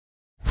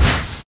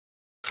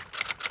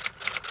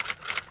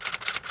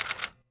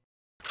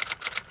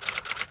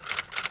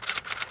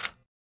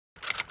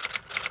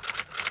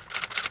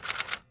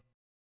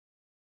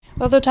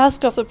Well, the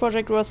task of the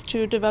project was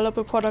to develop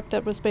a product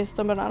that was based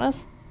on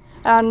bananas.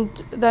 And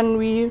then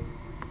we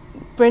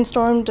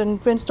brainstormed and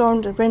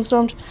brainstormed and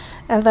brainstormed,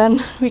 and then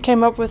we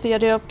came up with the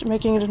idea of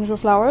making it into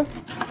flour.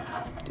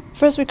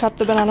 First we cut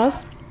the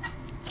bananas,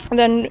 and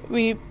then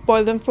we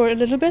boil them for a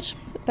little bit,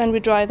 then we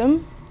dry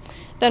them,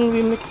 then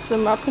we mix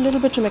them up a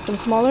little bit to make them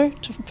smaller,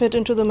 to fit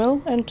into the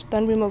mill, and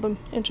then we mill them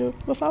into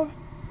the flour.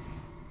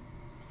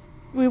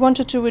 We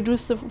wanted to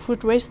reduce the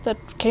food waste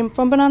that came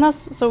from bananas,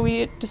 so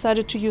we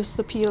decided to use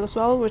the peel as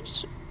well,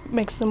 which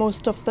makes the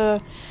most of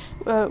the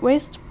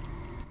waste.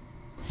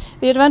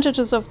 The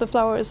advantages of the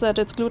flour is that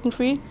it's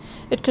gluten-free.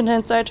 It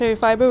contains dietary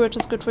fiber, which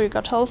is good for your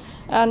gut health.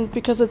 And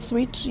because it's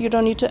sweet, you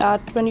don't need to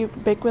add, when you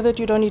bake with it,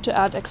 you don't need to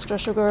add extra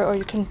sugar, or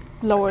you can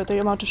lower the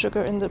amount of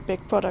sugar in the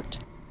baked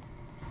product.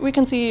 We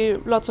can see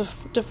lots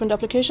of different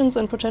applications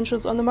and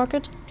potentials on the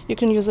market. You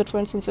can use it, for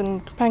instance, in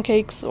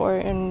pancakes or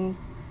in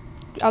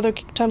other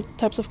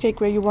types of cake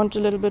where you want a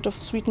little bit of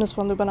sweetness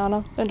from the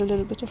banana and a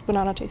little bit of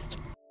banana taste.